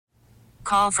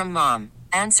call from mom.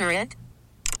 Answer it.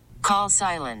 Call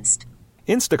silenced.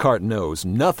 Instacart knows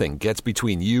nothing gets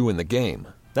between you and the game.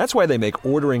 That's why they make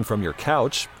ordering from your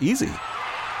couch easy.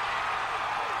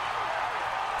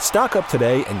 Stock up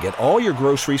today and get all your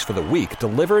groceries for the week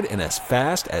delivered in as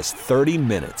fast as 30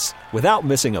 minutes without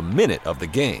missing a minute of the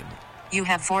game. You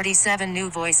have 47 new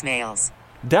voicemails.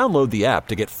 Download the app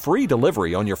to get free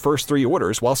delivery on your first 3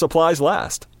 orders while supplies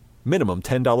last. Minimum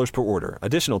 $10 per order.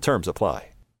 Additional terms apply.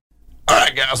 All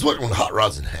right, guys, welcome to Hot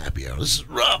Rods and Happy Hour. This is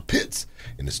Rob Pitts.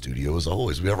 In the studio, as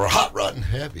always, we have our Hot Rod and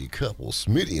Happy couple,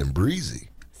 Smitty and Breezy.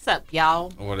 What's up, y'all?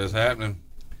 What is happening?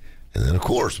 And then, of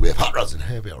course, we have Hot Rods and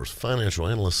Happy Hour's financial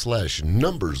analyst /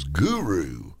 numbers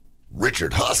guru,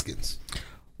 Richard Hoskins.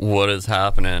 What is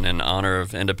happening in honor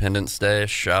of Independence Day?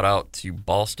 Shout out to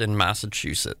Boston,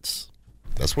 Massachusetts.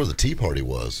 That's where the Tea Party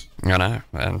was. I know,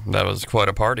 and that was quite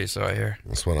a party, so I hear.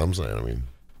 That's what I'm saying. I mean,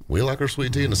 we like our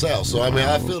sweet tea in the South, so I mean,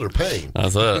 I feel their pain.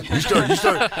 That's it.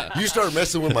 You start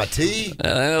messing with my tea,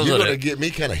 you're gonna get me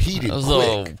kind of heated quick. That was a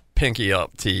little pinky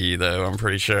up tea, though. I'm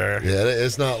pretty sure. Yeah,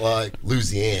 it's not like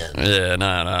Louisiana. Yeah,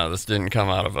 no, this didn't come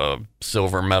out of a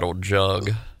silver metal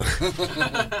jug.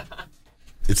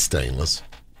 It's stainless,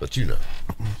 but you know.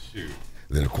 Shoot.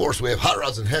 And then, of course, we have Hot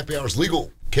Rods and Happy Hour's legal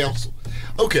counsel.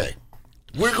 Okay.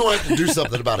 We're going to have to do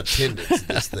something about attendance at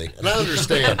this thing. And I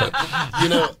understand, but, I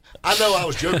know I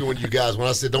was joking with you guys when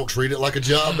I said don't treat it like a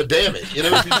job, but damn it, if you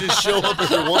just show up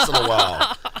every once in a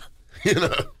while,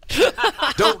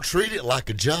 don't treat it like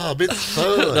a job. It's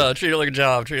fun. No, treat it like a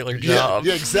job. Treat it like a job.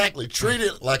 Yeah, exactly. Treat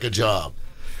it like a job.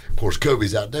 Of course,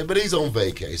 Kobe's out there, but he's on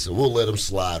vacay, so we'll let him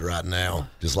slide right now,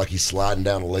 just like he's sliding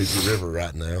down the lazy river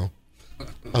right now.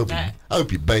 I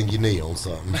hope you bang your knee on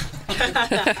something.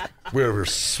 We're over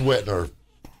sweating our,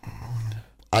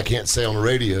 I can't say on the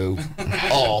radio,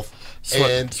 off.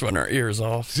 Sweating our ears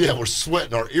off. Yeah, we're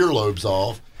sweating our earlobes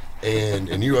off.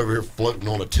 And you over here floating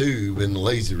on a tube in the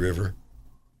lazy river.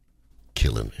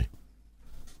 Killing me.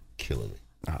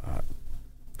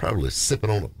 Probably sipping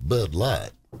on a Bud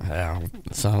Light. Yeah,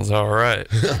 sounds all right.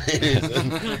 Hey,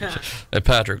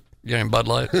 Patrick, you got any Bud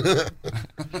Light?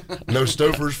 No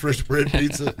Stouffer's French bread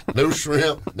pizza, no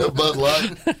shrimp, no Bud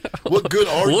Light. What good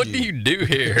are you? What do you do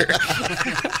here?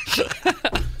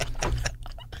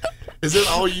 Is that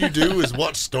all you do is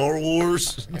watch Star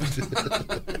Wars?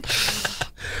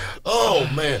 Oh,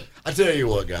 man. I tell you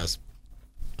what, guys.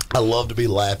 I love to be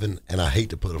laughing, and I hate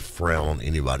to put a frown on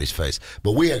anybody's face,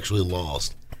 but we actually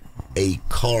lost a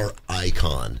car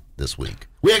icon this week.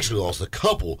 We actually lost a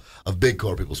couple of big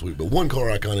car people this week, but one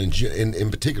car icon in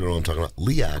particular I'm talking about,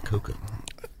 Lee Iacocca.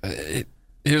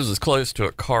 He was as close to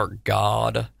a car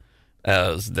god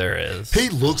as there is. He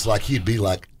looks like he'd be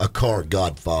like a car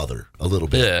godfather a little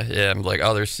bit. Yeah, like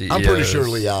other CEOs. I'm pretty sure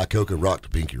Lee Iacocca rocked a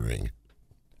pinky ring.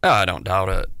 Oh, I don't doubt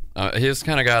it. He's the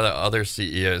kind of guy that other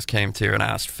CEOs came to and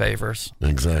asked favors.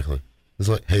 Exactly. It's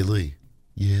like, hey, Lee,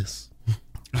 yes.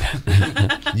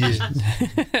 Yes.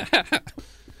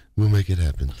 We'll make it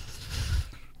happen.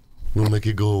 We'll make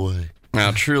it go away.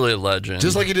 Now, truly a legend.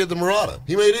 Just like he did the Murata.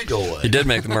 He made it go away. He did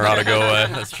make the Murata go away.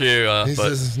 That's true. But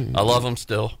says, I love him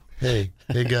still. Hey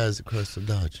guys at Chrysler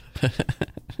Dodge.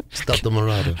 Stop the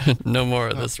Murata. No more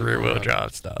of this rear-wheel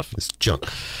drive stuff. It's junk.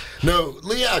 No,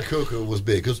 Lee Iacocca was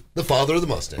big because the father of the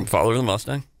Mustang. Father of the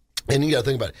Mustang. And you got to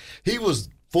think about it. He was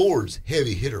Ford's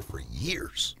heavy hitter for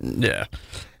years. Yeah.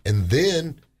 And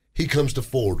then he comes to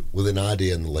Ford with an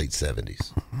idea in the late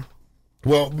 70s.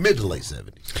 Well, mid to late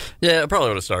 70s. Yeah, it probably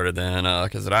would have started then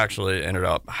because it actually ended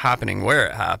up happening where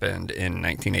it happened in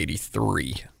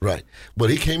 1983. Right. But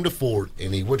he came to Ford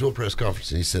and he went to a press conference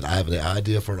and he said, I have an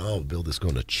idea for an automobile that's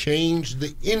going to change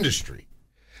the industry.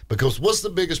 Because what's the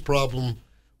biggest problem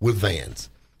with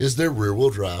vans? Is their rear-wheel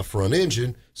drive front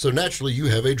engine. So naturally you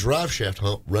have a drive shaft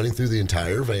hump running through the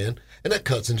entire van and that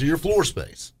cuts into your floor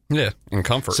space. Yeah, and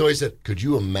comfort. So he said, could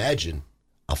you imagine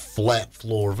a flat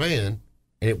floor van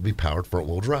and it would be powered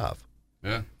front-wheel drive?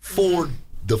 Yeah.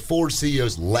 The Ford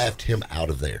CEOs laughed him out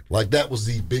of there. Like that was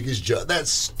the biggest joke.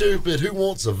 That's stupid. Who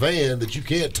wants a van that you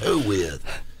can't tow with?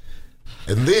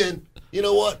 And then, you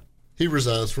know what? He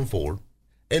resigns from Ford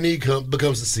and he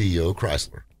becomes the CEO of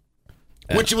Chrysler,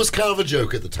 which was kind of a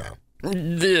joke at the time.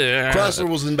 Yeah. Chrysler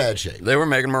was in bad shape. They were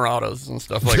making Muratas and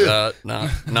stuff like that.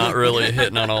 Not really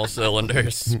hitting on all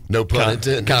cylinders. No pun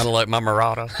intended. Kind of like my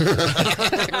Murata.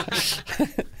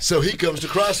 So he comes to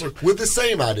Chrysler with the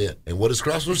same idea. And what does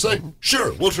Chrysler say?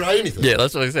 Sure, we'll try anything. Yeah,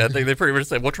 that's what I said. I think they pretty much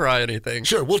said, we'll try anything.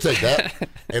 Sure, we'll take that.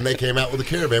 And they came out with the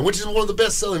Caravan, which is one of the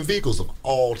best-selling vehicles of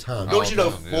all time. Don't you know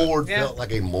Ford felt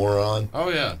like a moron? Oh,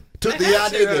 yeah. Took the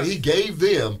idea that he gave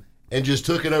them and just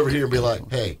took it over here and be like,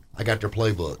 hey, I got their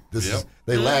playbook.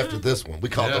 They laughed at this one. We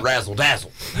call it the razzle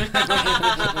dazzle.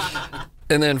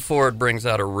 And then Ford brings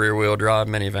out a rear-wheel drive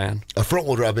minivan. A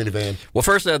front-wheel drive minivan. Well,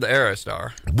 first they had the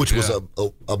Aerostar, which was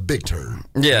a big turn.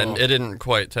 Yeah, and it didn't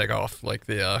quite take off like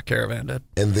the Caravan did.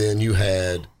 And then you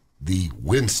had the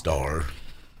Windstar.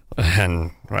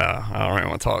 And well, I don't even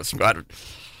want to talk.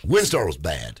 Windstar was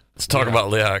bad. Let's talk about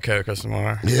Lee Iacocca some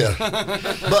more. Yeah,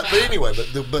 but anyway,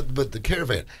 but the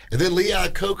Caravan, and then Lee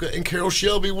Iacocca and Carroll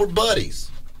Shelby were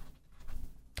buddies.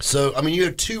 So I mean, you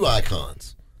had two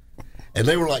icons, and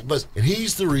they were like buddies. And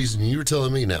he's the reason you were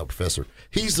telling me now, Professor.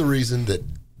 He's the reason that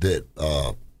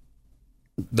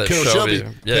Carroll Shelby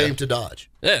came to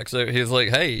Dodge. Yeah, so he's like,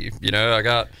 hey,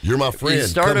 you're my friend. He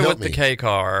started with the K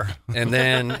car, and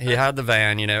then he had the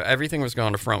van. Everything was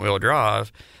going to front wheel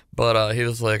drive. But he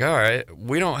was like, all right,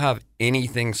 we don't have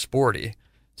anything sporty.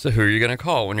 So who are you going to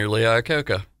call when you're Lee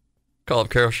Iacocca? Call up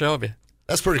Carroll Shelby.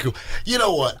 That's pretty cool. You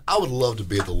know what? I would love to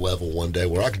be at the level one day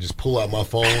where I could just pull out my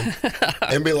phone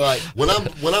and be like, when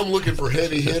I'm looking for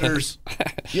heavy hitters,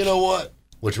 you know what?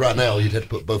 Which right now you'd have to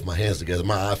put both my hands together.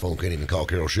 My iPhone can't even call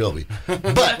Carroll Shelby.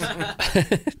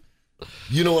 But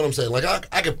you know what I'm saying? Like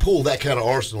I could pull that kind of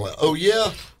arsenal. Like, oh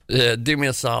yeah? Yeah, do me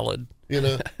a solid.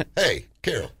 Hey,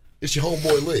 Carroll. It's your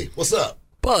homeboy Lee. What's up?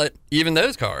 But even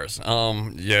those cars,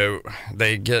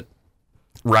 they get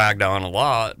ragged on a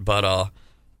lot. But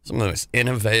some of the most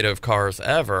innovative cars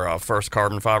ever, first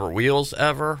carbon fiber wheels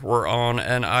ever, were on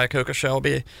an Iacocca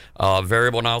Shelby.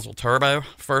 Variable nozzle turbo,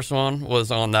 first one was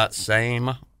on that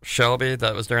same Shelby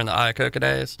that was during the Iacocca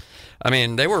days. I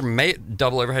mean, they were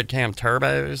double overhead cam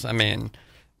turbos. I mean,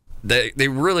 they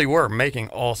really were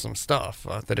making awesome stuff.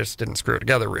 They just didn't screw it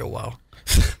together real well.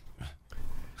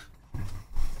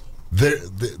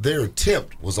 Their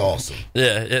attempt was awesome.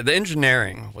 Yeah, the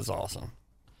engineering was awesome.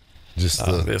 Just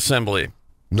the assembly,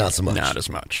 not so much. Not as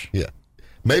much. Yeah.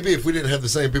 Maybe if we didn't have the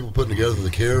same people putting together the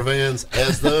Caravans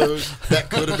as those, that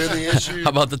could have been the issue.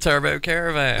 How about the Turbo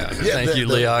Caravan? Yeah, Thank you,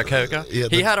 Lee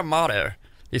Iacocca. He had a motto.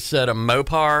 He said a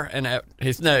Mopar and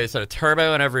he said a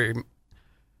turbo in every.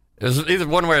 It was either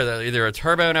one way or the other. Either a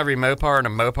turbo in every Mopar and a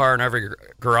Mopar in every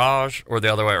garage, or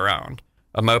the other way around.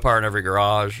 A Mopar in every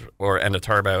garage and a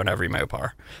turbo in every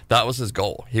Mopar. That was his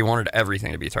goal. He wanted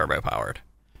everything to be turbo powered.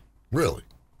 Really?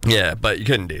 Yeah, but you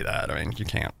couldn't do that. I mean, you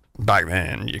can't. Back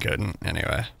then, you couldn't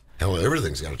anyway. Hell,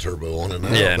 everything's got a turbo on it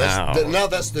now. Yeah, now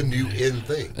that's the new in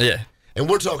thing. Yeah. And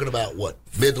we're talking about, what,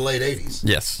 mid to late 80s?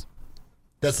 Yes.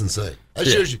 That's insane. That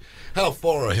shows you how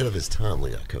far ahead of his time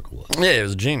Lee Iacocca was. Yeah, he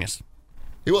was a genius.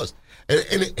 He was.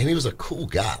 And he was a cool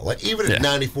guy. Like, even at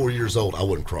 94 years old, I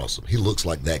wouldn't cross him. He looks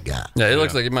like that guy. Yeah, he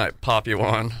looks like he might pop you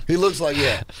one. He looks like,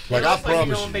 like I promise you.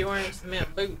 He's going to be wearing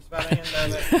cement boots by the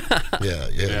end of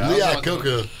it. Yeah. Lee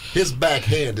Iacocca, his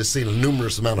backhand has seen a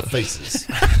numerous amount of faces.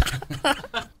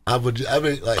 I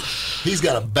mean, like, he's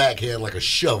got a backhand like a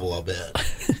shovel, I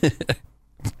bet.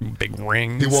 Big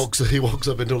rings. He walks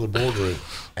up into the boardroom.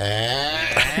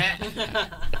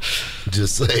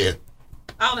 Just saying.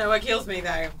 I don't know what kills me,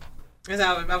 though. As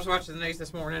I was watching the news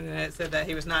this morning, and it said that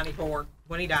he was 94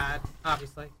 when he died,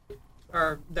 obviously,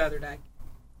 or the other day.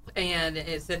 And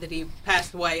it said that he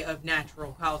passed away of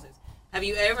natural causes. Have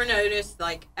you ever noticed,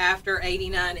 like, after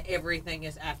 89, everything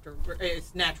is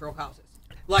it's natural causes?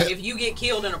 Like, if you get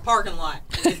killed in a parking lot,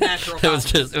 it's natural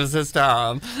causes. It was his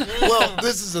time. Well,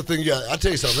 this is the thing. I'll tell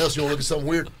you something else. You want to look at something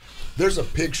weird? There's a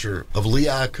picture of Lee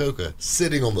Iacocca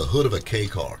sitting on the hood of a K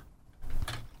car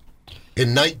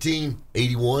in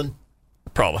 1981.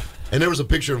 Probably. And there was a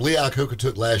picture of Lee Iacocca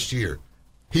took last year.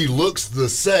 He looks the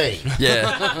same.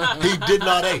 Yeah. He did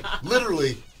not age.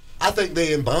 Literally, I think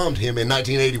they embalmed him in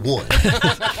 1981.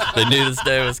 They knew this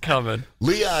day was coming.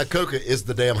 Lee Iacocca is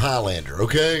the damn Highlander,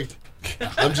 okay?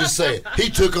 I'm just saying. He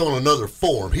took on another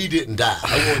form. He didn't die.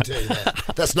 I want to tell you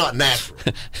that. That's not natural.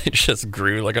 He just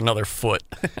grew like another foot.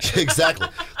 Exactly.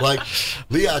 Like,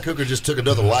 Lee Iacocca just took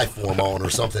another life form on or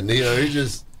something. He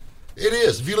just... It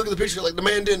is. If you look at the picture, like, the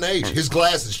man didn't age. His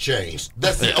glasses changed.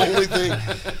 That's the only thing.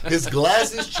 His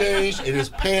glasses changed, and his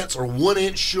pants are 1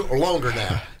 inch or longer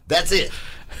now. That's it.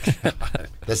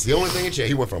 That's the only thing that changed.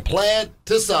 He went from plaid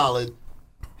to solid.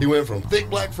 He went from thick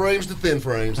black frames to thin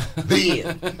frames. The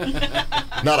end.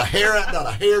 Not a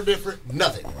hair different,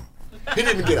 nothing. He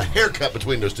didn't get a haircut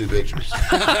between those two pictures.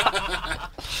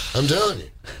 I'm telling you.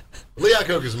 Lee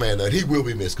Iacocca's a man, though, and he will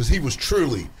be missed because he was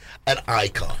truly an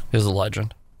icon. He was a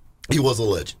legend. He was a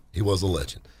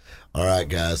legend. All right,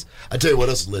 guys. I tell you what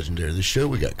else is legendary. This show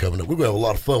we got coming up. We're going to have a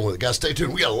lot of fun with it. Guys, stay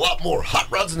tuned. We got a lot more Hot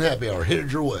Rods and Happy Hour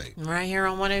headed your way. Right here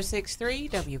on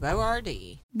 106.3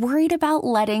 WORD. Worried about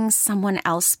letting someone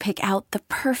else pick out the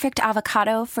perfect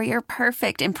avocado for your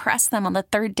perfect impress them on the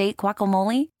third date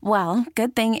guacamole? Well,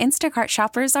 good thing Instacart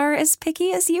shoppers are as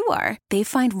picky as you are. They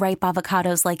find ripe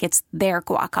avocados like it's their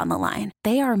guac on the line.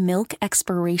 They are milk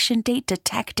expiration date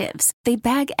detectives. They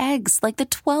bag eggs like the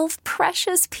 12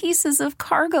 precious pieces of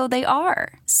cargo they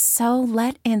are. So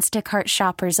let Instacart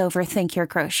shoppers overthink your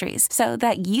groceries so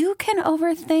that you can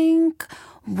overthink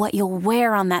what you'll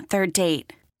wear on that third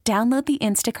date. Download the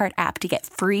Instacart app to get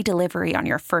free delivery on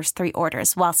your first 3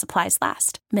 orders while supplies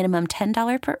last. Minimum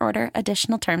 $10 per order.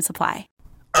 Additional terms apply.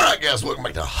 All right, guys, welcome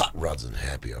back to Hot Rods and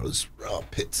Happy Hour. This is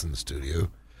Rob Pitts in the studio.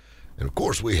 And, of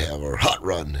course, we have our Hot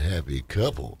Rod and Happy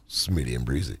couple, Smitty and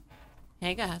Breezy.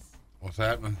 Hey, guys. What's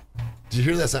happening? Did you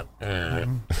hear that sound?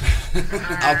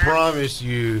 I promise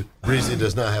you, Breezy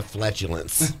does not have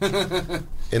flatulence. No,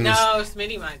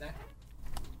 Smitty might, though.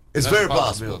 It's That's very a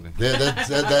possible. possibility.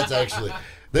 Yeah, that's actually...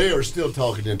 They are still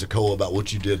talking in Toccoa about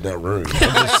what you did in that room.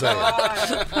 I'm just saying.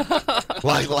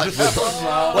 like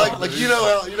you know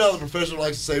how the professor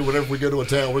likes to say whenever we go to a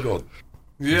town, we're going,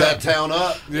 that town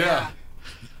up? Yeah.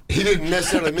 He didn't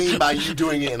necessarily mean by you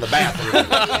doing it in the bathroom.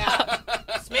 Yeah.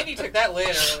 Smitty took that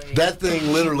literally. That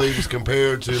thing literally was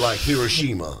compared to like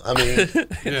Hiroshima. I mean,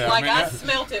 Yeah. Like, I that,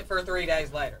 smelt it for 3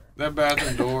 days later. that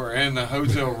bathroom door and the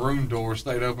hotel room door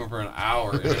stayed open for an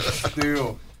hour, and it's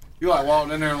still. You like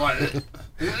walked in there and like.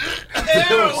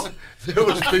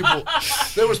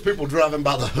 there was people driving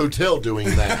by the hotel doing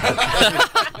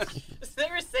that. Is they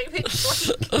receiving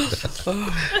for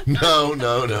No.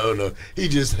 He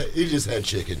just had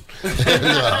chicken.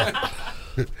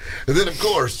 And then of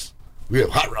course we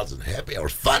have Hot Rods and Happy Hour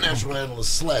financial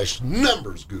analyst /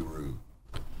 numbers guru,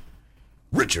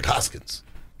 Richard Hoskins.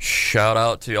 Shout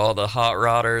out to all the hot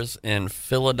rodders in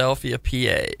Philadelphia,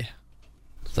 PA.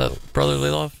 Is that brotherly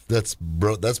love? That's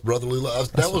brotherly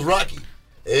love. That was Rocky.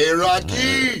 Hey,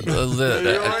 Rocky. That's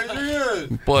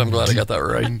it. Boy, I'm glad I got that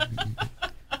right.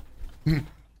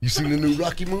 You seen the new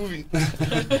Rocky movie?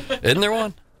 Isn't there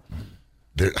one?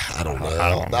 I don't know.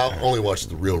 I only watch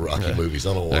the real Rocky movies.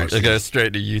 I don't watch. It goes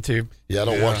straight to YouTube. Yeah, I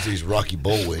don't watch these Rocky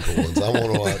Bullwinkle ones. I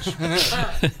want to watch.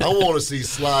 I want to see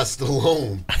Sly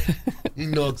Stallone. He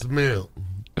knocks him out.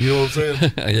 You know what I'm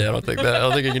saying? Yeah, I don't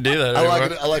think you can do that I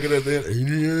anymore. like it at the end.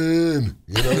 Adrian.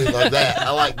 You know, like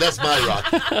that. That's my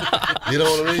Rocky. You know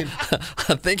what I mean?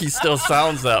 I think he still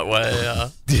sounds that way. Yeah,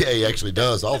 he actually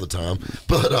does all the time.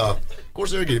 But of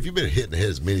course, there again, if you've been hit in the head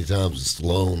as many times as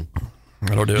Stallone,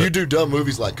 I don't do you it. do dumb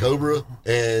movies like Cobra,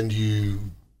 and you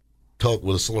talk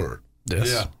with a slur. Yes.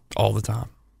 Yeah. All the time.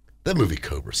 That movie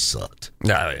Cobra sucked.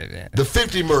 No, yeah. The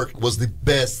 50 Merc was the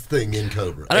best thing in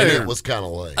Cobra, I and don't it was kind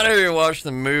of lame. I didn't even watch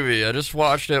the movie. I just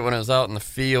watched it when it was out in the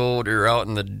field or out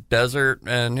in the desert,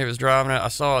 and he was driving it. I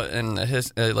saw it in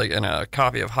in a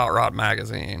copy of Hot Rod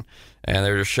magazine, and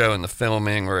they were just showing the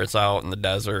filming where it's out in the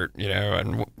desert, you know,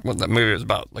 and what the movie was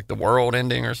about, like the world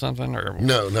ending or something, or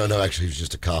No. Actually, he was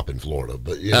just a cop in Florida,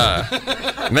 but yeah.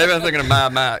 Maybe I'm thinking of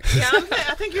Mad Max. Yeah,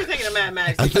 I think you're thinking of Mad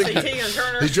Max. I think Tina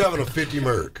Turner. He's driving a 50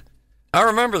 Merc. I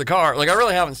remember the car. Like, I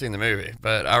really haven't seen the movie,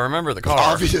 but I remember the car.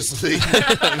 Obviously.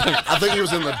 I think he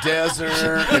was in the desert,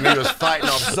 and he was fighting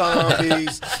off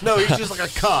zombies. No, he's just like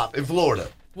a cop in Florida.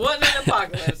 Wasn't an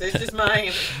apocalypse. It's just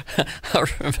Miami. I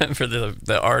remember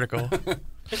the article.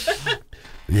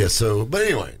 Yeah, but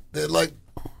anyway,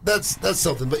 that's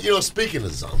something. But, you know, speaking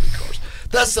of zombie cars,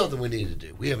 that's something we need to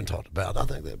do. We haven't talked about. I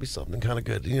think that'd be something kind of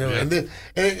good, you know. Yeah. And then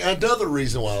another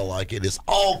reason why I like it is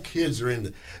all kids are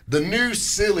into the new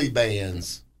silly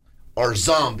bands are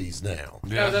zombies now.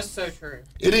 Yeah. Oh, that's so true.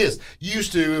 It is.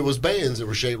 It was bands that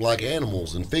were shaped like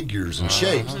animals and figures and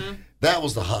shapes. That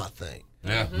was the hot thing.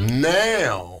 Yeah.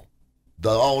 Now, the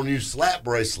all new slap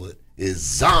bracelet is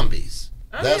zombies.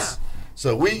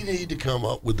 So we need to come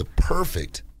up with the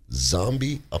perfect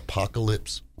zombie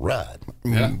apocalypse ride.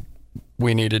 Yeah.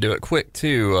 We need to do it quick,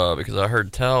 too, because I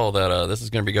heard tell that this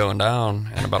is going to be going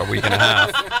down in about a week and a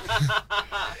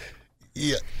half.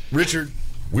 Yeah, Richard,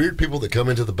 weird people that come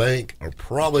into the bank are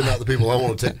probably not the people I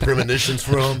want to take premonitions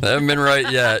from. They haven't been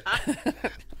right yet.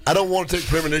 I don't want to take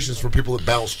premonitions from people that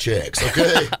bounce checks,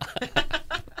 okay?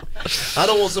 I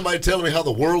don't want somebody telling me how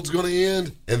the world's going to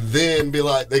end and then be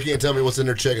like, they can't tell me what's in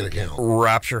their checking account.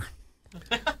 Rapture.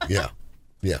 Yeah,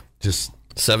 just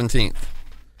 17th.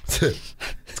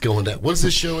 it's going down. When's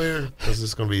this show air? Is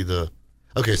this going to be the...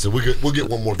 Okay, so we'll get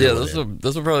one more. Yeah, this will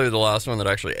probably be the last one that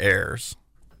actually airs.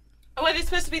 Oh, wait, it's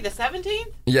supposed to be the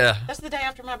 17th? Yeah. That's the day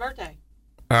after my birthday.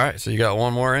 All right, so you got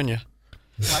one more in you.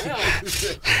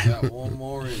 Got one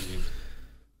more in you.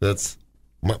 That's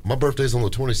my birthday's on the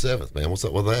 27th, man. What's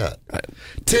up with that?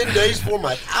 10 days before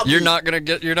my. You're not gonna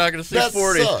see that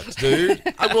 40. sucks, dude.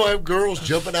 I'm gonna have girls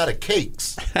jumping out of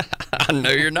cakes. I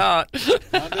know you're not.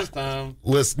 Not this time.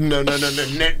 Listen, no. No. They're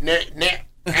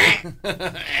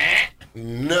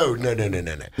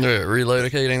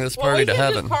relocating this party we to can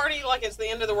heaven. just party like it's the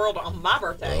end of the world on my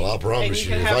birthday. Well, I promise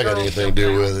you, can if have I got girls anything to do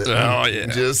jump with it. Oh, yeah.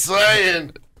 Just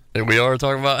saying. And we are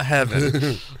talking about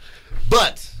heaven.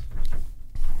 But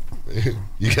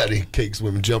you got any cakes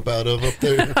women jump out of up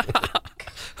there?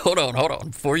 Hold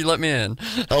on. Before you let me in.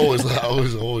 I always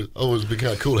been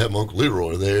kind of cool to have my Uncle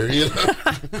Leroy there, you know.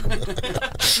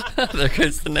 There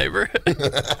goes the neighbor.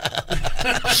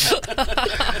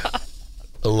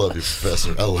 I love you,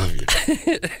 Professor. I love you.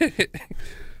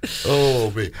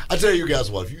 Oh, man. I tell you guys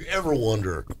what, if you ever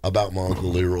wonder about my Uncle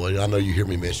Leroy, I know you hear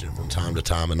me mention it from time to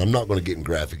time, and I'm not going to get in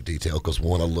graphic detail because,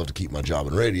 one, I love to keep my job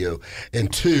in radio,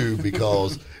 and two,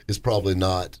 because it's probably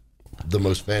not the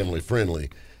most family-friendly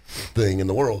thing in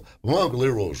the world. But my Uncle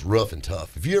Leroy was rough and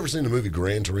tough. If you ever seen the movie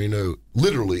Gran Torino,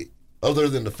 literally, other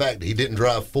than the fact that he didn't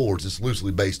drive Fords, it's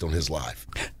loosely based on his life.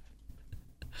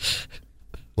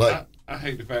 Like, I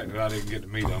hate the fact that I didn't get to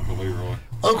meet Uncle Leroy.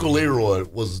 Uncle Leroy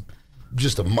was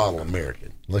just a model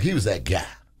American. Like, he was that guy.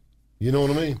 You know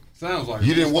what I mean? Sounds like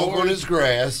You didn't walk on his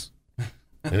grass,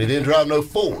 and he didn't drive no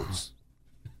Fords,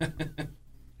 and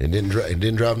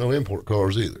didn't drive no import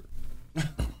cars either.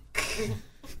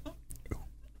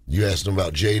 You asked him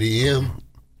about JDM?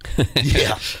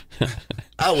 Yeah.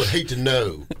 I would hate to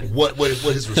know what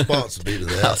his response would be to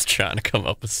that. I was trying to come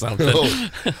up with something.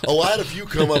 Oh, I had a few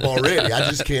come up already. I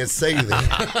just can't say them.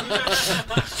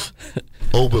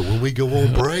 Oh, but when we go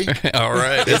on break, All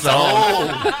right. it's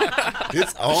on.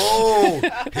 It's on.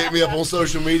 Hit me up on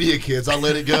social media, kids. I'll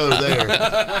let it go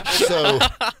there. So,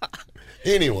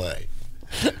 anyway.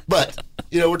 But,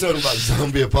 we're talking about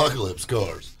zombie apocalypse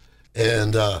cars.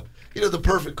 And, the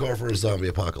perfect car for a zombie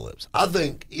apocalypse. I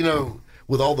think,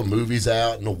 with all the movies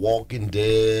out and The Walking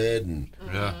Dead, and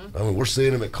we're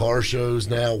seeing them at car shows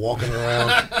now, walking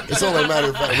around. It's only a matter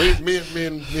of fact. Me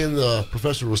and the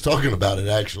professor was talking about it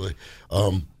actually.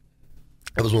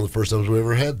 That was one of the first times we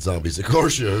ever had zombies at car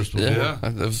shows before. Yeah,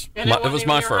 it was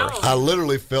my first. I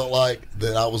literally felt like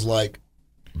that I was like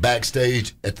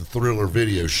backstage at the Thriller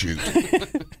video shoot.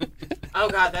 Oh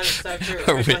God, that is so true.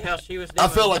 Especially how she was doing. I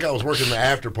felt like I was working the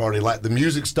after party. Like the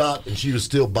music stopped and she was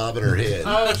still bobbing her head,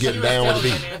 getting down with the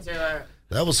beat.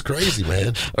 That was crazy,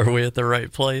 man. Are we at the right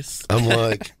place? I'm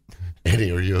like,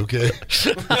 Eddie, are you okay?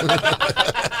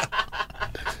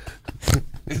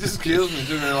 It just kills me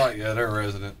too. They're like, yeah, they're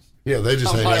residents. Yeah, they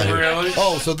just hang like, out here. really?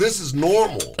 Oh, so this is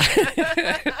normal.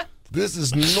 This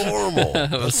is normal.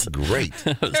 That's great.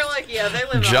 They're like, yeah, they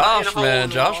live Josh, in a hole man. in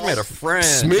the Josh wall. made a friend.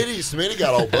 Smitty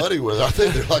got all buddy with her. I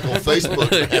think they're like on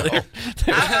Facebook now.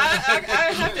 I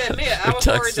have to admit, I was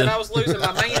worried that I was losing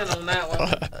my man on that one.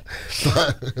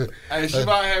 Hey, she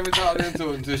might have me talked into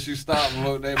it until she stopped and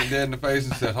looked at me dead in the face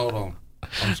and said, "Hold on,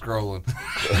 I'm scrolling."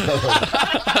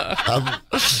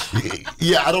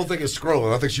 Yeah, I don't think it's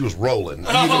scrolling. I think she was rolling.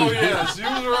 Oh yeah, she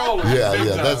was rolling.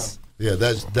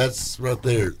 That's right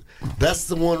there. That's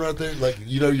the one right there. Like,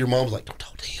 your mom's like, don't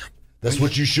talk to him. That's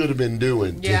what you should have been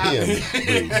doing to him.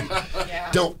 Yeah.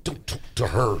 Don't to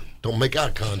her. Don't make eye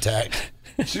contact.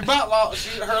 She about lost.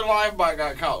 Her life bike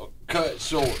got cut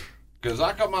short because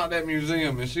I come out of that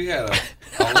museum and she had a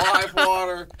life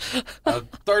water, a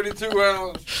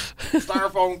 32-ounce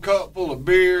styrofoam cup full of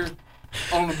beer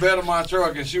on the bed of my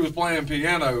truck, and she was playing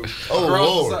piano. Oh,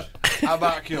 Lord. I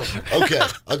about killed her. Okay.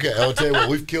 I'll tell you what.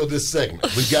 We've killed this segment.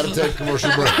 We've got to take a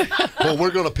commercial break. But we're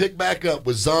going to pick back up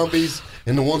with zombies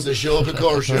and the ones that show up at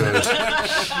car shows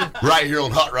right here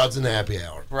on Hot Rods and Happy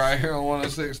Hour. Right here on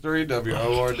 106.3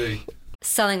 WORD.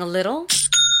 Selling a little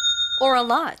or a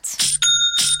lot?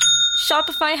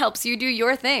 Shopify helps you do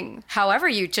your thing, however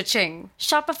you cha-ching.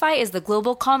 Shopify is the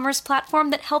global commerce platform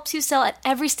that helps you sell at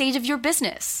every stage of your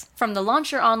business. From the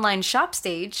launch your online shop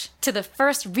stage, to the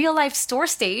first real-life store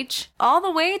stage, all the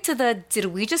way to the did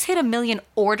we just hit 1 million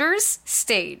orders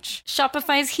stage.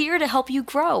 Shopify's here to help you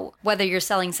grow. Whether you're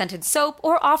selling scented soap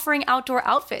or offering outdoor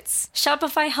outfits,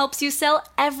 Shopify helps you sell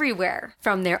everywhere.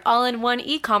 From their all-in-one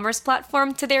e-commerce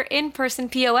platform to their in-person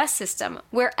POS system,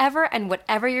 wherever and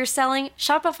whatever you're selling,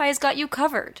 Shopify's got you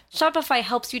covered. Shopify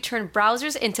helps you turn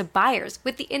browsers into buyers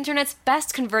with the internet's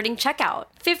best converting checkout.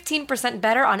 15%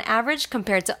 better on average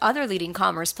compared to other other leading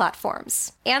commerce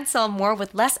platforms. And sell more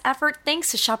with less effort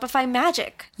thanks to Shopify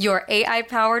Magic, your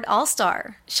AI-powered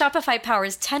all-star. Shopify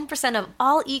powers 10% of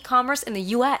all e-commerce in the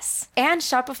U.S. And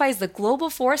Shopify is the global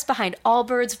force behind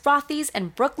Allbirds, Rothy's,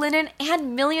 and Brooklinen,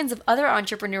 and millions of other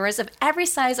entrepreneurs of every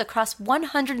size across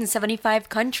 175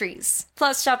 countries.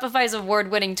 Plus, Shopify's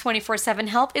award-winning 24/7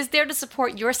 help is there to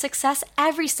support your success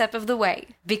every step of the way.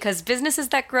 Because businesses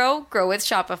that grow with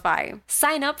Shopify.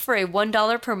 Sign up for a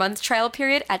 $1 per month trial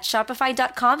period at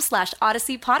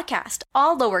shopify.com/Odyssey Podcast,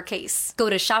 all lowercase. Go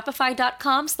to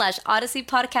shopify.com/Odyssey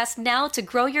Podcast now to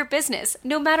grow your business,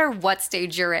 no matter what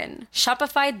stage you're in.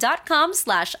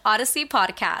 Shopify.com/Odyssey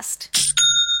Podcast.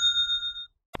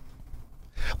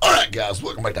 All right, guys,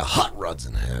 welcome back to Hot Rods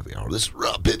and Happy Hour. This is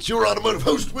Rob Pitts, your automotive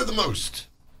host with the most.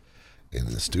 In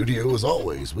the studio, as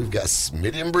always, we've got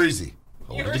Smitty and Breezy.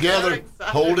 Hold it together.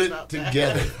 Hold it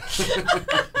together.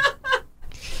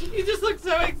 You just look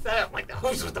so excited. I'm like, the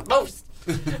host with the most.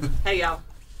 Hey, y'all.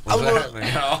 What's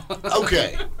happening, y'all?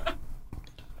 Okay.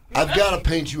 I've got to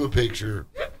paint you a picture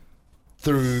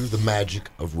through the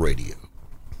magic of radio.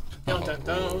 Dun, dun,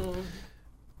 dun.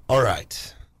 All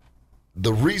right.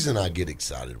 The reason I get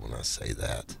excited when I say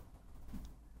that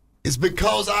is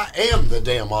because I am the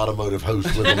damn automotive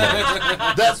host with the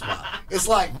most. That's why. It's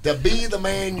like, to be the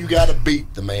man, you got to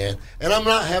beat the man. And I'm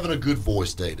not having a good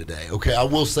voice day today, okay? I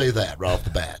will say that right off the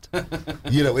bat.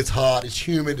 You know, it's hot, it's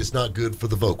humid, it's not good for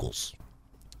the vocals.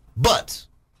 But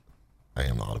I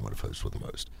am the automotive host with the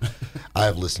most. I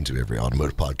have listened to every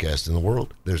automotive podcast in the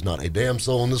world. There's not a damn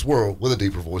soul in this world with a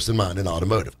deeper voice than mine in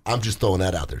automotive. I'm just throwing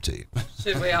that out there to you.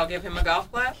 Should we all give him a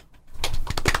golf clap?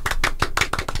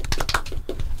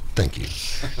 Thank you.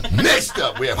 Next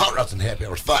up, we have Hot Rods and Happy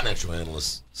Hours financial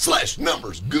analyst /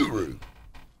 numbers guru,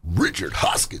 Richard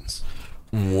Hoskins.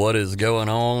 What is going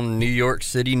on, New York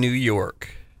City, New York?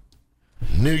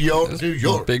 New York, New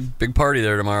York. Big party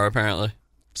there tomorrow, apparently.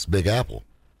 It's Big Apple.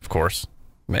 Of course.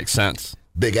 Makes sense.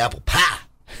 Big Apple pie.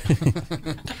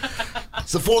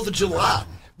 It's the 4th of July.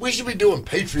 We should be doing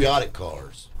patriotic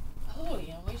cars. Oh,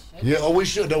 yeah, we should. Yeah, we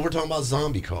should. No, we're talking about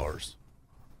zombie cars.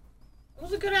 It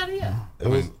was a good idea.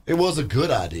 It was a good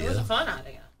idea. It was a fun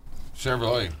idea.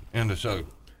 Chevrolet, end of show.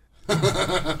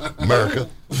 America.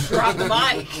 Drop the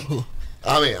mic.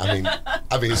 I mean,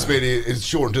 it's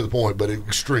short and to the point, but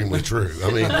extremely true.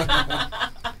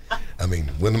 I mean,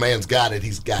 when the man's got it,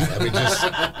 he's got it. I mean, just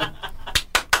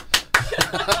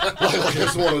like I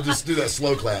just want to just do that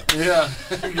slow clap. Yeah,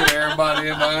 get everybody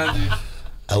in behind you.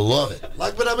 I love it.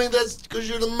 Like, but I mean, that's because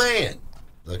you're the man.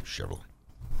 Like Chevrolet.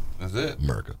 That's it.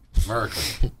 America. America.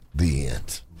 The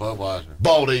end. Budweiser.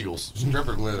 Bald Eagles.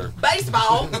 Stripper glitter.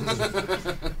 Baseball.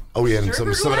 Oh yeah, and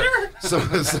some Stripper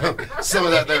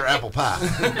of that there apple pie.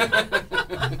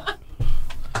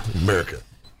 America.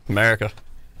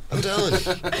 I'm telling you.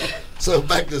 So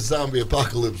back to zombie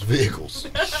apocalypse vehicles.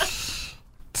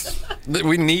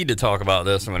 We need to talk about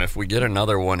this one. If we get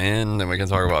another one in, then we can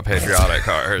talk about patriotic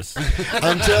cars.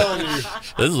 I'm telling you.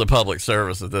 This is a public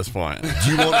service at this point.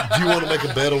 Do you want to make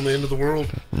a bet on the end of the world?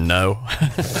 No.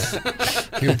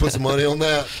 You want to put some money on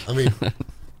that? I mean,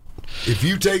 if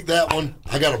you take that one,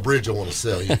 I got a bridge I want to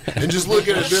sell you. And just look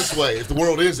at it this way. If the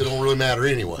world ends, it don't really matter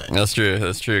anyway. That's true.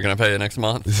 Can I pay you next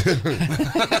month?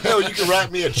 Hell, you can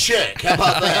write me a check. How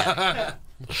about that?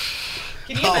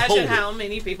 Can you imagine how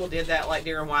many people did that, like,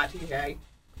 during Y2K?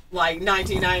 Like,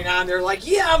 1999, they're like,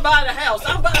 yeah, I'm buying a house,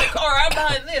 I'm buying a car, I'm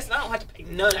buying this, and I don't have to pay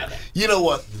none of it. You know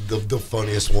what? The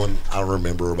funniest one I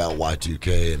remember about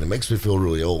Y2K, and it makes me feel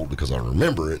really old because I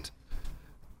remember it,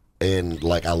 and,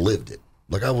 like, I lived it.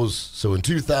 Like, so in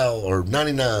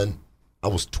 99, I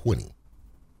was 20.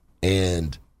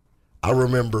 And I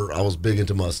remember I was big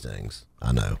into Mustangs.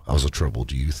 I know, I was a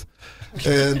troubled youth.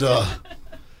 And,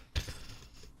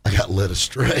 I got led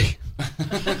astray.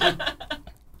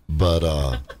 But,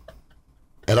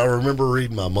 and I remember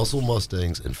reading my Muscle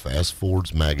Mustangs in Fast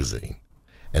Fords magazine.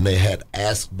 And they had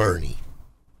Ask Bernie.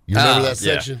 You remember that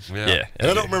section? Yeah.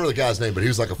 And I don't remember the guy's name, but he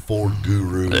was like a Ford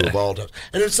guru of all time.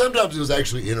 And sometimes it was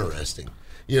actually interesting.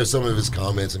 You know, some of his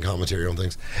comments and commentary on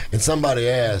things. And somebody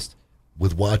asked,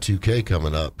 with Y2K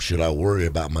coming up, should I worry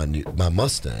about my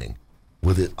Mustang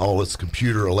with all its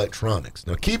computer electronics?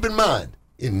 Now, keep in mind,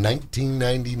 in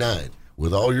 1999,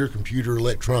 with all your computer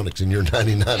electronics in your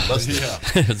 99 Mustang,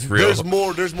 It's real.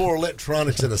 there's more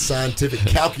electronics in a scientific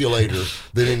calculator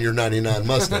than in your 99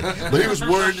 Mustang. But he was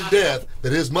worried to death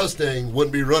that his Mustang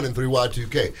wouldn't be running through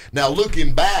Y2K. Now,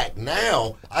 looking back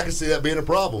now, I can see that being a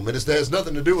problem. And it has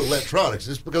nothing to do with electronics.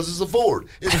 It's because it's a Ford.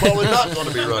 It's probably not going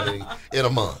to be running in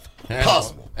a month.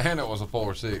 Possible. And it was a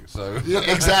 4.6, so. Yeah,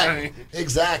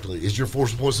 exactly. Is your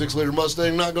 4.6 liter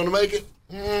Mustang not going to make it?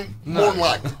 More than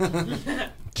likely.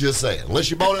 Just saying.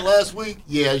 Unless you bought it last week,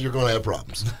 yeah, you're going to have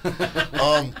problems.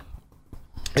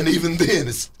 And even then,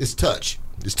 it's touch.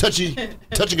 It's touch and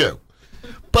go.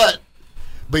 But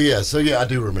yeah, so yeah, I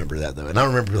do remember that though, and I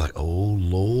remember like, oh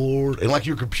Lord, and like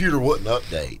your computer wouldn't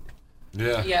update.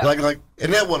 Yeah. Like,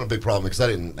 and that wasn't a big problem because I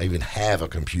didn't even have a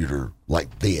computer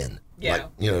like then. Yeah.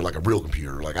 Like, like a real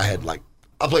computer. Like I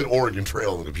played Oregon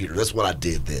Trail on the computer. That's what I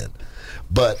did then.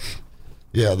 But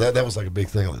yeah, that was like a big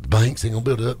thing. Like the banks ain't gonna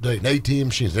be able to update. And ATM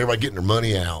machines, everybody getting their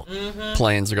money out. Mm-hmm.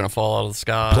 Planes are going to fall out of the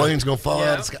sky. Planes gonna fall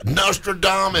out of the sky.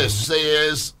 Nostradamus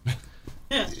says,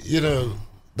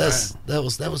 that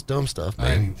was dumb stuff,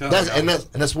 man.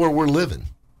 That's where we're living.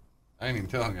 I ain't even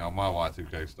telling y'all my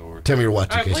Y2K story. Tell me your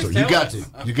Y2K story.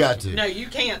 You got to. No, you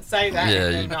can't say that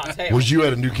and not tell. Was you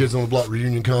at a New Kids on the Block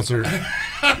reunion concert?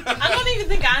 I don't even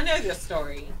think I know this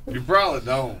story. You probably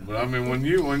don't, but I mean, when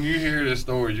you hear this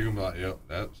story, you can be like, "Yep,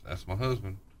 that's my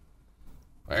husband."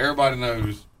 But everybody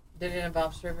knows. Did it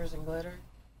involve strippers and glitter?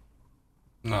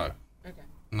 No. Okay.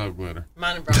 No glitter.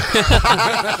 Mine involved.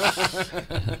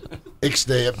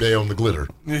 Ixnay up there on the glitter.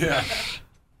 Yeah.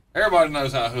 Everybody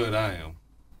knows how hood I am.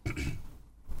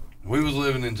 We was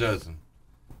living in Judson,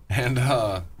 and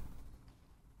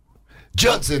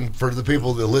Judson, for the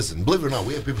people that listen, believe it or not,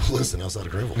 we have people who listen outside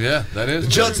of Greenville. Yeah, that is.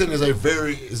 Judson is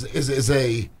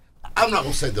I'm not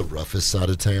gonna say the roughest side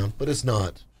of town, but it's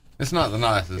not. It's not the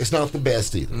nicest. It's not the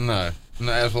best either. No,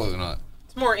 absolutely not.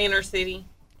 It's more inner city.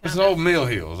 It's old Mill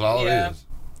Hill is all it is.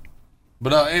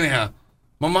 But anyhow,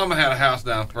 my mama had a house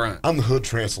down front. I'm the hood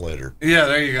translator. Yeah,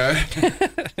 there you go.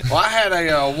 Well, I had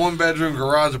a one-bedroom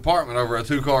garage apartment over a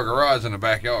 2-car garage in the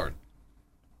backyard.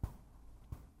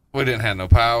 We didn't have no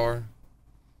power.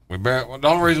 The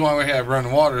only reason why we had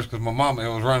running water is because my mama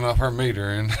was running off her meter,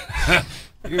 and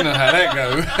you know how that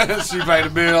goes. She paid the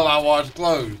bill, I washed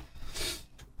clothes.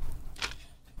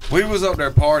 We was up there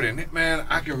partying. Man,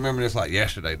 I can remember this like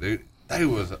yesterday, dude.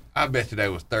 I bet you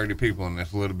there was 30 people in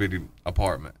this little bitty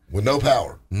apartment. With no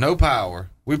power. No power.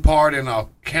 We partying off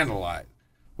candlelight.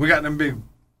 We got them big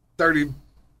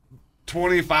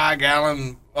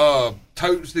 25-gallon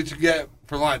totes that you get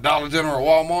from like Dollar General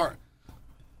or Walmart.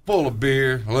 Full of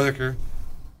beer, liquor.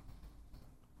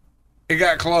 It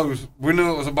got close. We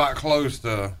knew it was about close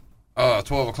to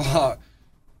 12 o'clock.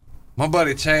 My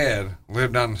buddy Chad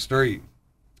lived down the street.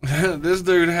 This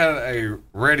dude had a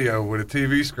radio with a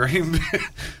TV screen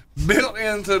built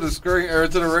into the screen or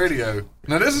to the radio.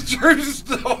 Now this is a true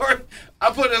story.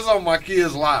 I put this on my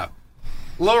kids' live.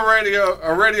 A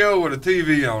radio with a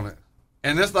TV on it,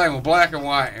 and this thing was black and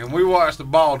white. And we watched the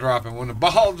ball drop. And when the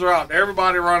ball dropped,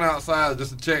 everybody run outside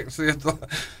just to check and see if the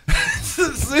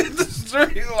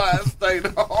street light stayed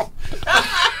on.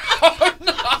 Oh,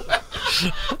 no.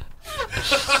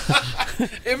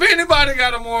 If anybody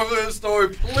got a more hood story,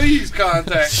 please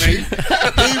contact me.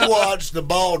 He watched the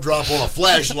ball drop on a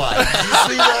flashlight. Did you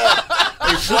see that?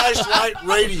 A flashlight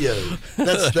radio.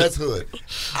 That's hood.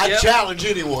 I challenge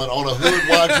anyone on a hood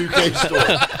Y2K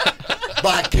story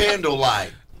by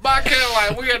candlelight. By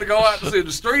candlelight, we had to go out to see if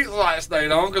the street light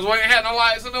stayed on because we ain't had no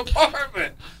lights in the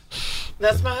apartment.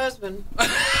 That's my husband.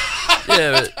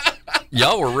 Yeah, but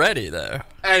y'all were ready though.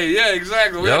 Hey, yeah,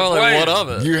 exactly. Y'all like, what of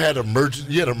it? You had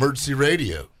emergency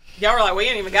radio. Y'all were like, we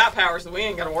ain't even got power, so we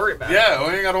ain't got to worry about it. Yeah,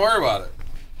 we ain't got to worry about it.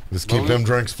 Let's keep them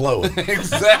drinks flowing.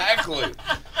 Exactly.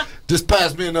 Just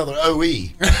pass me another OE.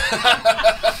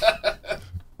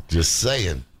 Just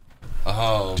saying.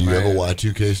 Oh, do you have a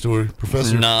Y2K story,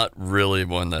 Professor? Not really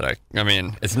one that I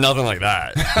mean, it's nothing like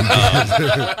that.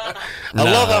 I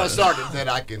love how it started that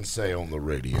I can say on the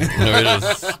radio.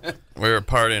 We were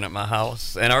partying at my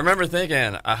house, and I remember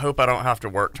thinking, I hope I don't have to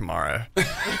work tomorrow.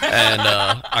 And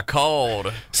I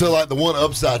called. So like the one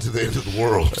upside to the end of the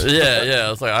world. Yeah.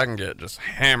 I was like, I can get just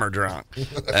hammer drunk.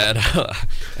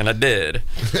 And I did.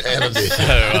 So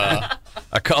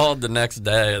I called the next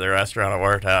day at the restaurant I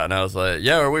worked at, and I was like,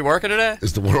 yo, are we working today?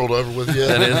 Is the world over with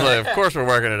yet? And he's like, of course we're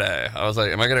working today. I was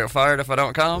like, am I going to get fired if I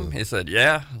don't come? He said,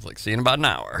 yeah. I was like, see you in about an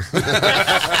hour.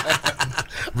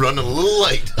 Running a little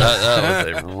late.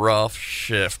 That was a rough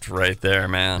shift right there,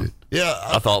 man. Yeah.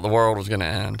 I thought the world was going to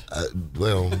end.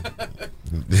 Well.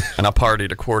 And I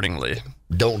partied accordingly.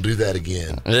 Don't do that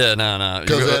again. Yeah, no.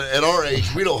 Because at our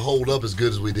age, we don't hold up as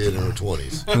good as we did in our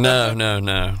 20s. No.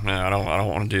 I don't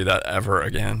want to do that ever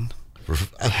again.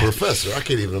 Professor, I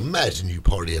can't even imagine you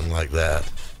partying like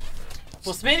that.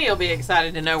 Well, Smitty will be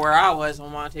excited to know where I was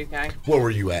on Y2K. Where were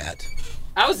you at?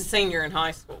 I was a senior in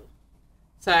high school.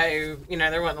 So,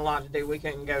 there wasn't a lot to do. We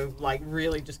couldn't go,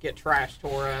 really just get trash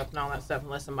tore up and all that stuff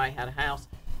unless somebody had a house.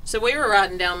 So we were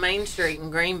riding down Main Street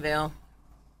in Greenville.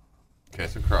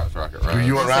 Catch a crotch rocket, right?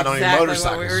 You were riding on your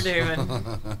motorcycle. What we were doing.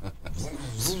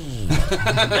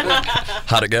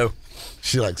 How'd it go?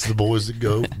 She likes the boys that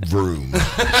go vroom.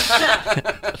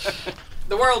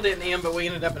 The world didn't end, but we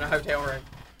ended up in a hotel room.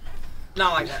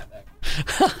 Not like that, though.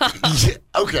 Yeah,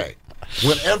 okay.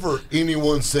 Whenever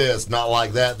anyone says not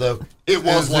like that, though, it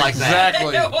was like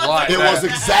exactly that. Like it that. was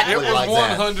exactly It was like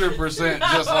that. 100%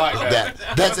 just like that.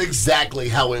 That's exactly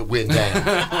how it went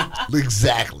down.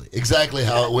 Exactly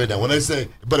how it went down. When they say,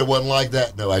 but it wasn't like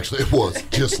that, no, actually, it was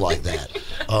just like that.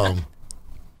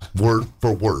 Word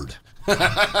for word.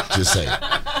 Just saying.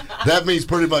 That means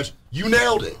pretty much you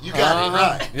nailed it. You got it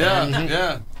right. Yeah,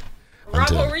 yeah.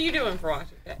 Rob, what were you doing for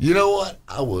Washington Day? You know what?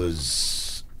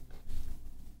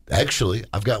 Actually,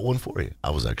 I've got one for you.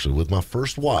 I was actually with my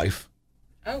first wife.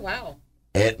 Oh, wow.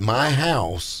 At my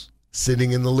house,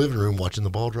 sitting in the living room watching the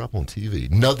ball drop on TV.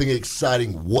 Nothing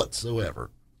exciting whatsoever.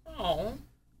 Oh.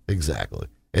 Exactly.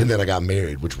 And then I got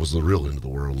married, which was the real end of the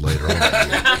world later on.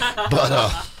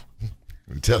 But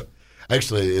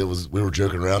actually, we were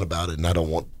joking around about it, and I don't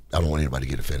want anybody to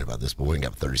get offended about this, but we ain't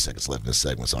got 30 seconds left in this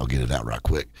segment, so I'll get it out right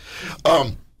quick.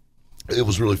 It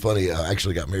was really funny. I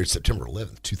actually got married September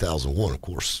 11th, 2001, of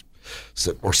course.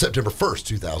 Or September 1st,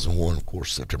 2001. Of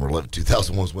course, September 11th,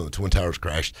 2001 is when the Twin Towers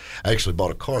crashed. I actually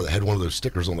bought a car that had one of those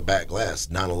stickers on the back glass,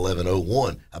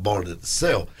 9/11/01. I bought it at the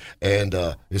sale, and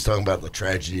it's talking about the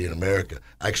tragedy in America.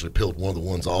 I actually peeled one of the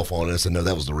ones off on it and said, no,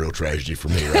 that was the real tragedy for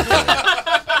me right there.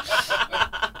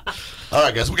 All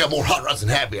right, guys, we got more Hot Rods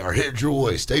and Happy Hour headed your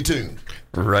way. Stay tuned.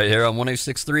 Right here on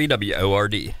 106.3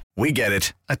 WORD. We get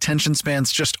it. Attention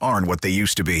spans just aren't what they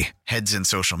used to be. Heads in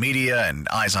social media and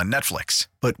eyes on Netflix.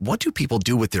 But what do people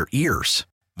do with their ears?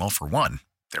 Well, for one,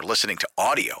 they're listening to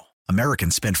audio.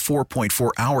 Americans spend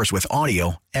 4.4 hours with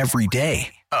audio every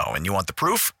day. Oh, and you want the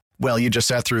proof? Well, you just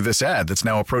sat through this ad that's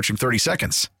now approaching 30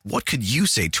 seconds. What could you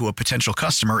say to a potential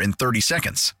customer in 30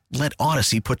 seconds? Let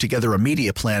Odyssey put together a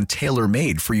media plan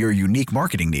tailor-made for your unique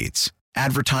marketing needs.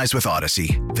 Advertise with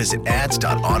Odyssey. Visit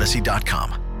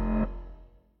ads.odyssey.com.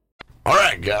 All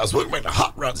right, guys, welcome back to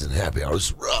Hot Rods and Happy Hour.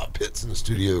 This is Rob Pitts in the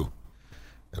studio.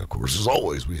 And, of course, as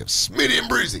always, we have Smitty and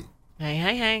Breezy.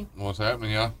 Hey. What's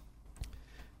happening, y'all?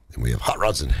 And we have Hot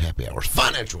Rods and Happy Hour's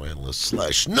financial analyst /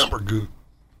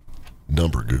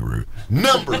 numbers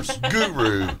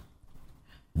guru,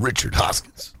 Richard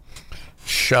Hoskins.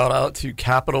 Shout out to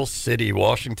Capital City,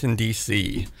 Washington,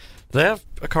 D.C. Do they have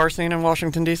a car scene in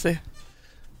Washington, D.C.?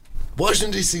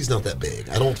 Washington, D.C. is not that big.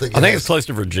 I think it's close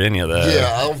to Virginia, though.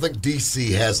 Yeah, I don't think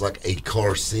D.C. has, a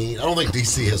car scene. I don't think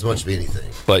D.C. has much of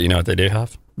anything. But you know what they do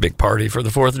have? Big party for the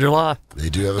 4th of July. They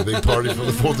do have a big party for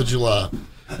the 4th of July.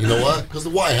 You know why? Because the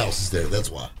White House is there.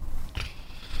 That's why.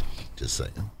 Just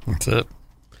saying. That's it.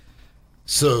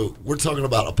 So, we're talking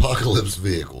about apocalypse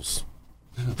vehicles.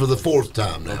 For the 4th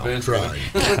time now. Trying.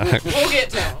 We'll get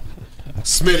to them.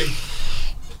 Smitty,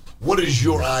 what is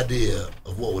your idea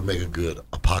of what would make a good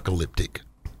apocalyptic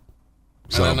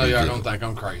And I know y'all vehicle? don't think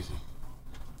I'm crazy.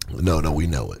 No, we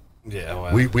know it. Yeah,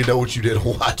 well. We know what you did on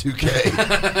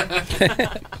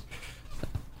Y2K.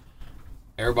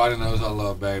 Everybody knows I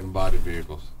love Baden body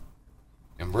vehicles.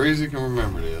 And Breezy can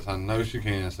remember this. I know she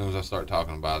can as soon as I start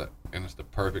talking about it. And it's the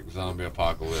perfect zombie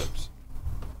apocalypse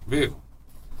vehicle.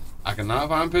 I cannot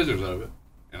find pictures of it,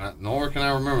 nor can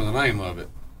I remember the name of it.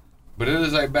 But it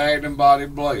is a bagged and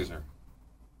bodied Blazer.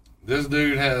 This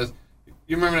dude has...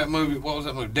 You remember that movie? What was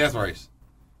that movie? Death Race.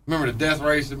 Remember the Death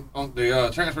Race on the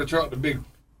transfer truck, the big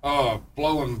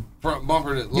flowing front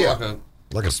bumper that looked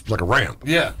like a ramp.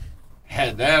 Yeah.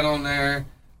 Had that on there.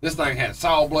 This thing had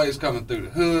saw blades coming through the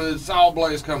hood, saw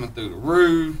blades coming through the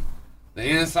roof. The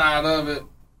inside of it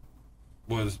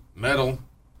was metal,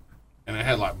 and it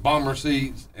had bomber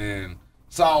seats and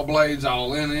saw blades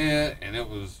all in it, and it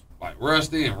was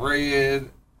rusty and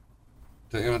red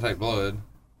to imitate blood.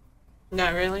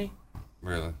 No, really?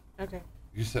 Really? Okay.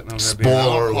 You sitting over there being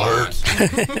Spoiler all alert.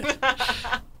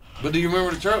 But do you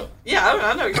remember the truck? Yeah,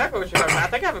 I know exactly what you're talking about. I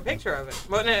think I have a picture of it.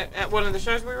 Wasn't it at one of the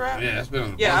shows we were at? Yeah, it's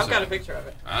been. Yeah, I've got a picture of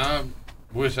it. I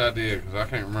wish I did because I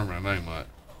can't remember the name of it.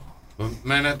 But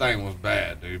man, that thing was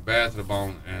bad, dude. Bad to the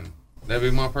bone, and that'd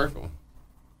be my perfect one.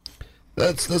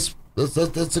 That's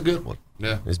a good one.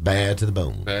 Yeah. It's bad to the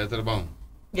bone. Bad to the bone.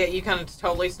 Yeah, you kind of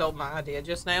totally stole my idea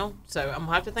just now, so I'm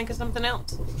gonna have to think of something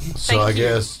else. So I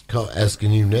guess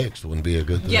asking you next wouldn't be a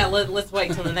good thing. Yeah, let's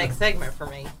wait till the next segment for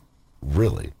me.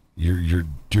 Really, you're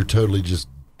totally just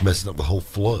messing up the whole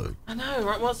flow. I know,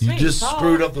 right? Well, You just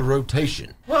screwed up the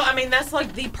rotation. Well, I mean, that's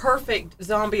like the perfect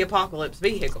zombie apocalypse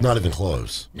vehicle. Not even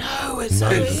close. No, it Not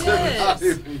so even is. close. Not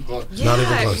even close. Yeah, Not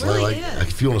even close. it really like, is.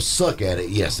 if you want to suck at it,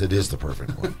 yes, it is the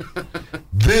perfect one.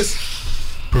 This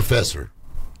professor.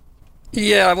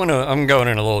 Yeah, I'm going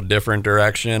in a little different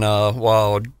direction.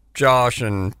 While Josh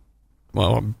and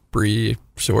Bree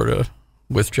sort of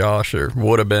with Josh or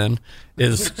would have been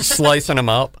is slicing them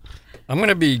up. I'm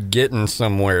gonna be getting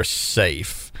somewhere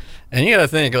safe. And you gotta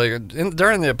think, like,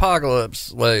 during the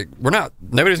apocalypse, like,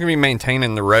 nobody's gonna be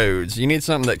maintaining the roads. You need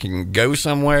something that can go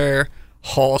somewhere,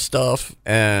 haul stuff,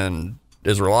 and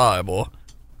is reliable.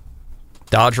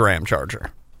 Dodge Ram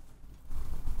Charger.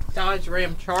 Dodge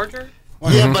Ram Charger?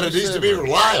 Yeah, but it needs to be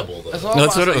reliable, though.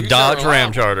 That's what it Dodge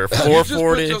Ram Charger.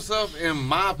 440. You just put yourself in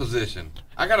my position.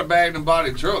 I got a bagged and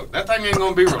body truck. That thing ain't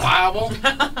gonna be reliable.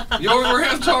 Your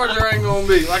Ram Charger ain't gonna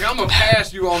be. Like, I'm gonna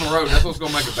pass you on the road. That's what's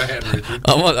gonna make it bad, Richard.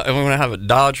 I'm gonna have a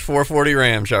Dodge 440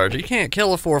 Ram Charger. You can't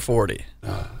kill a 440.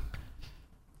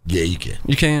 Yeah, you can.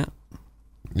 You can't.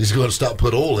 You're just going to stop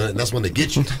put oil in it, and that's when they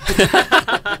get you.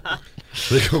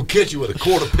 They're going to get you with a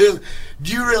quart of pin.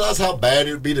 Do you realize how bad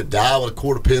it would be to die with a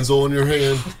quart of Pennzoil in your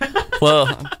hand? Well,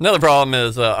 another problem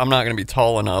is I'm not going to be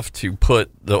tall enough to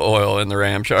put the oil in the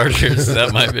Ram Chargers.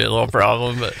 That might be a little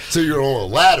problem. But So you're on a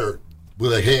ladder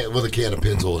with a can of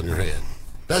Pennzoil in your hand.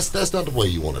 That's not the way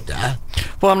you want to die.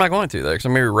 Well, I'm not going to, though, because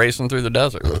I'm going to be racing through the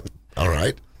desert. All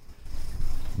right.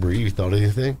 Bree, you thought of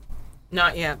anything?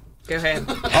 Not yet. Go ahead.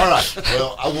 All right.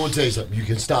 Well, I want to tell you something. You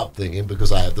can stop thinking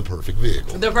because I have the perfect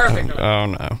vehicle. The perfect one. Oh,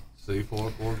 no.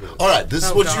 C4 Corvette. All right. This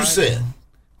is what God. you said.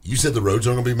 You said the roads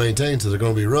aren't going to be maintained, so they're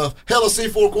going to be rough. Hell, a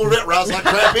C4 Corvette rides like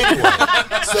crap anyway.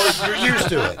 So you're used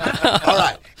to it. All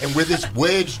right. And with its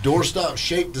wedge doorstop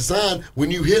shaped design, when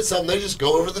you hit something, they just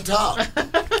go over the top.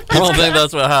 I don't think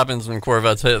that's what happens when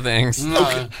Corvettes hit things.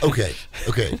 Okay.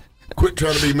 Quit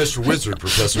trying to be Mr. Wizard,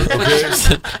 Professor, okay? It's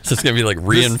just going to be like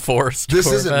reinforced. This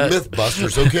Corvette. isn't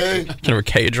Mythbusters, okay? Kind of a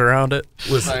cage around it.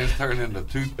 Listen. Things turn into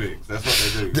toothpicks. That's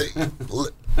what they do.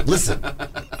 Listen.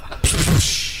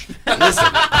 Listen.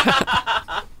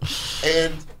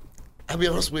 And I'll be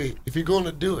honest with you, if you're going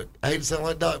to do it, I hate to sound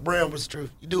like Doc Brown, but it's true.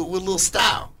 You do it with a little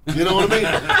style. You know what I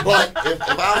mean? Like,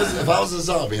 if I was a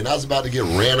zombie and I was about to get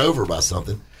ran over by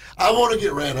something, I want to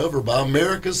get ran over by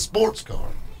America's sports car.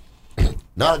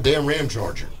 Not a damn Ram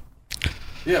Charger.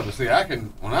 Yeah, but see, I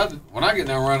can when I get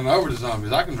down running over the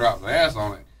zombies, I can drop the ass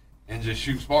on it and just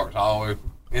shoot sparks all the way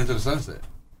into the sunset.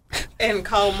 And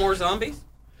call more zombies?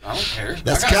 I don't care.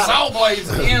 That's I got kinda- saw blades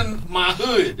in my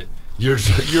hood. You're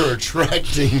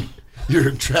attracting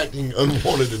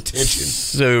unwanted attention.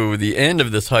 So the end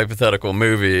of this hypothetical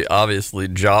movie, obviously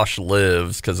Josh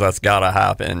lives because that's got to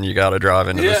happen. You got to drive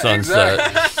into the sunset.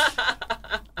 Exactly.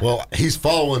 Well, he's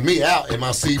following me out in my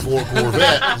C4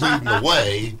 Corvette, leading the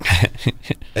way,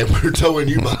 and we're towing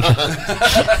you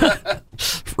behind.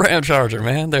 Ram Charger,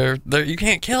 man. They're you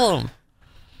can't kill them.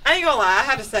 I ain't gonna lie, I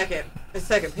had a second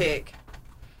pick.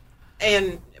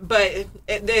 But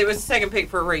it was a second pick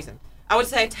for a reason. I would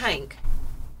say tank.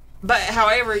 But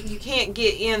however, you can't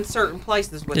get in certain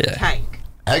places with a tank.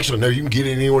 Actually, no, you can get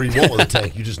in anywhere you want with a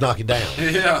tank. You just knock it down.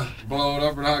 Yeah, blow it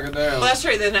up or knock it down. Well, that's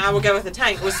true. Then I would go with a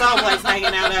tank with saw blades hanging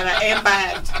out of it and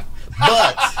bagged.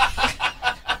 But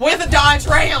with a Dodge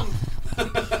Ram.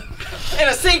 And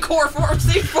a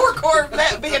C4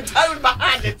 Corvette being towed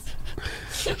behind it.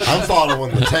 I'm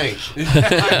following the tank.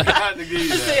 I got to give you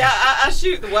See, that. I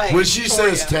shoot the way. When she for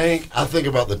says you. tank, I think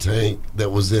about the tank that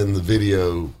was in the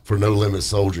video for No Limit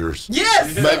Soldiers.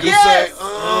 Yes! Make them Yes! say,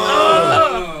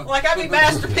 Like I'd be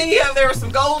Master P over there with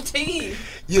some gold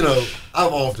teeth. You know,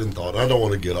 I've often thought, I don't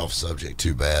want to get off subject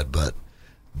too bad, but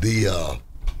the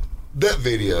that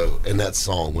video and that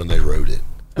song when they wrote it,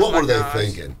 what were they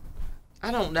thinking? I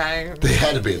don't know. They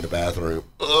had to be in the bathroom.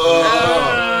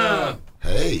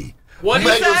 Hey. What'd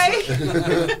you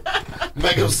say?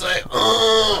 Make them say,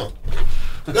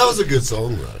 That was a good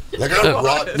song, right? Like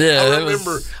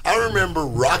I remember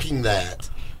rocking that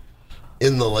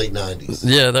in the late 90s.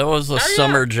 Yeah, that was a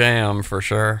summer jam for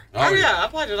sure. Oh yeah, I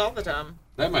played it all the time.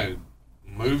 They made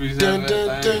movies out of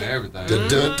that thing and everything. Dun,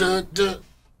 dun, dun, dun.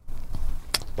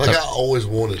 Like I always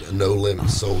wanted a No Limit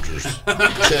Soldiers chain.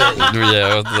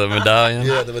 Yeah, with the medallion.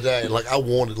 Yeah, the medallion. Like I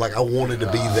wanted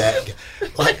to be that guy.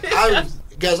 Like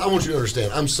guys, I want you to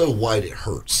understand, I'm so white it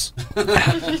hurts.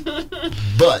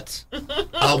 But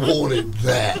I wanted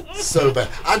that so bad.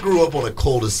 I grew up on a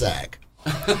cul-de-sac,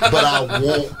 but I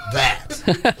want that.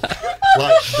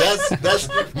 Like that's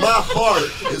my heart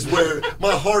is where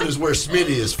Smitty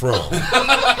is from.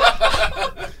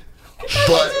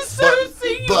 But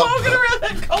walking around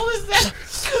that cul-de-sac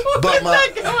but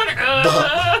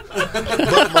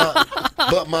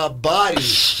my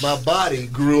body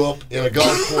grew up in a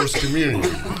golf course community.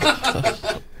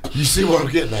 You see what I'm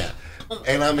getting at?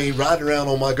 And I mean, riding around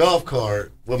on my golf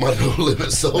cart with my No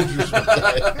Limit Soldiers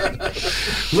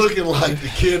looking like the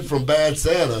kid from Bad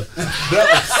Santa.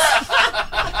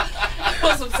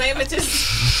 Want some sandwiches?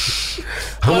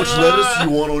 How much lettuce you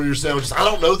want on your sandwiches? I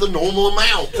don't know the normal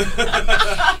amount.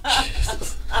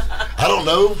 I don't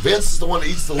know. Vince is the one that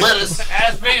eats the lettuce.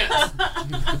 Ask Vince.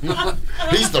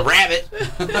 He's the rabbit.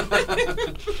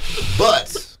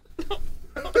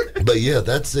 But yeah,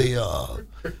 that's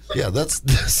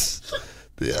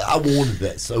I wanted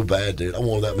that so bad, dude. I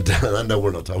wanted that medallion. I know we're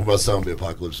not talking about zombie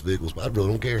apocalypse vehicles, but I really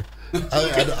don't care.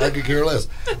 I could care less.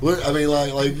 I mean,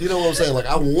 like you know what I'm saying? Like,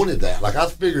 I wanted that. Like, I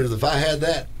figured if I had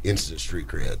that, instant street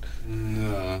cred.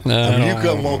 No. I mean, you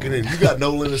come walking in, you got No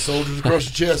Limit Soldiers across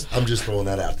your chest. I'm just throwing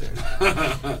that out there.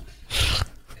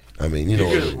 I mean, you know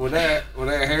what I mean? With that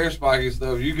hair spiky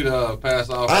stuff, you could pass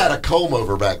off. I had a comb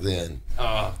over back then.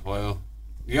 Well,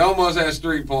 you almost had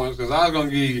street points because I was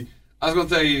gonna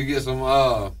tell you to get some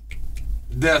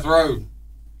Death Row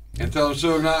and tell them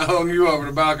Suge Knight hung you over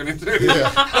the balcony too. Yeah.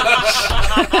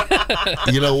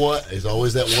 You know what? There's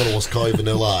always that one who wants to call you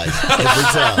Vanilla Ice.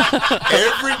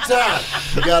 Every time.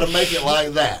 You got to make it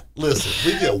like that. Listen,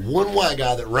 we get one white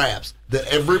guy that raps that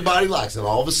everybody likes, and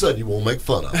all of a sudden you won't make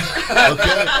fun of him.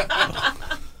 Okay?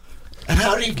 And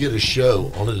how do you get a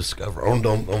show on the Discovery, on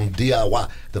DIY,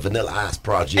 the Vanilla Ice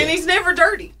Project? And he's never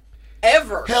dirty.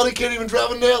 Ever. Hell, he can't even drive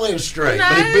a nail in straight,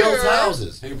 but he builds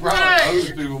houses. He probably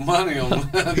owes people money on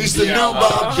that. He's the new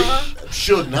Bob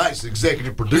Suge Knight's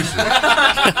executive producer.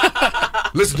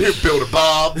 Listen here, Builder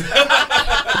Bob.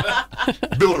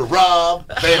 Builder Rob.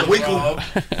 Van Winkle.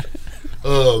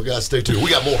 Oh, guys, stay tuned. We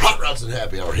got more Hot Rods and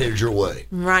Happy Hour headed your way.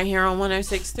 Right here on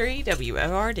 106.3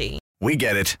 WORD. We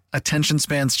get it. Attention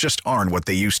spans just aren't what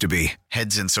they used to be.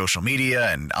 Heads in social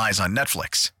media and eyes on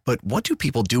Netflix. But what do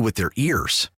people do with their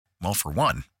ears? Well, for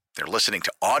one, they're listening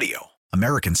to audio.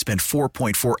 Americans spend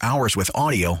 4.4 hours with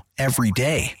audio every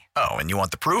day. Oh, and you want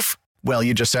the proof? Well,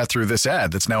 you just sat through this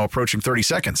ad that's now approaching 30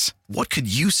 seconds. What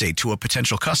could you say to a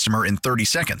potential customer in 30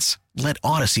 seconds? Let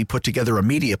Odyssey put together a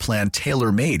media plan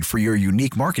tailor-made for your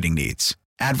unique marketing needs.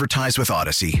 Advertise with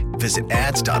Odyssey. Visit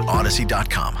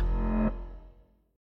ads.odyssey.com.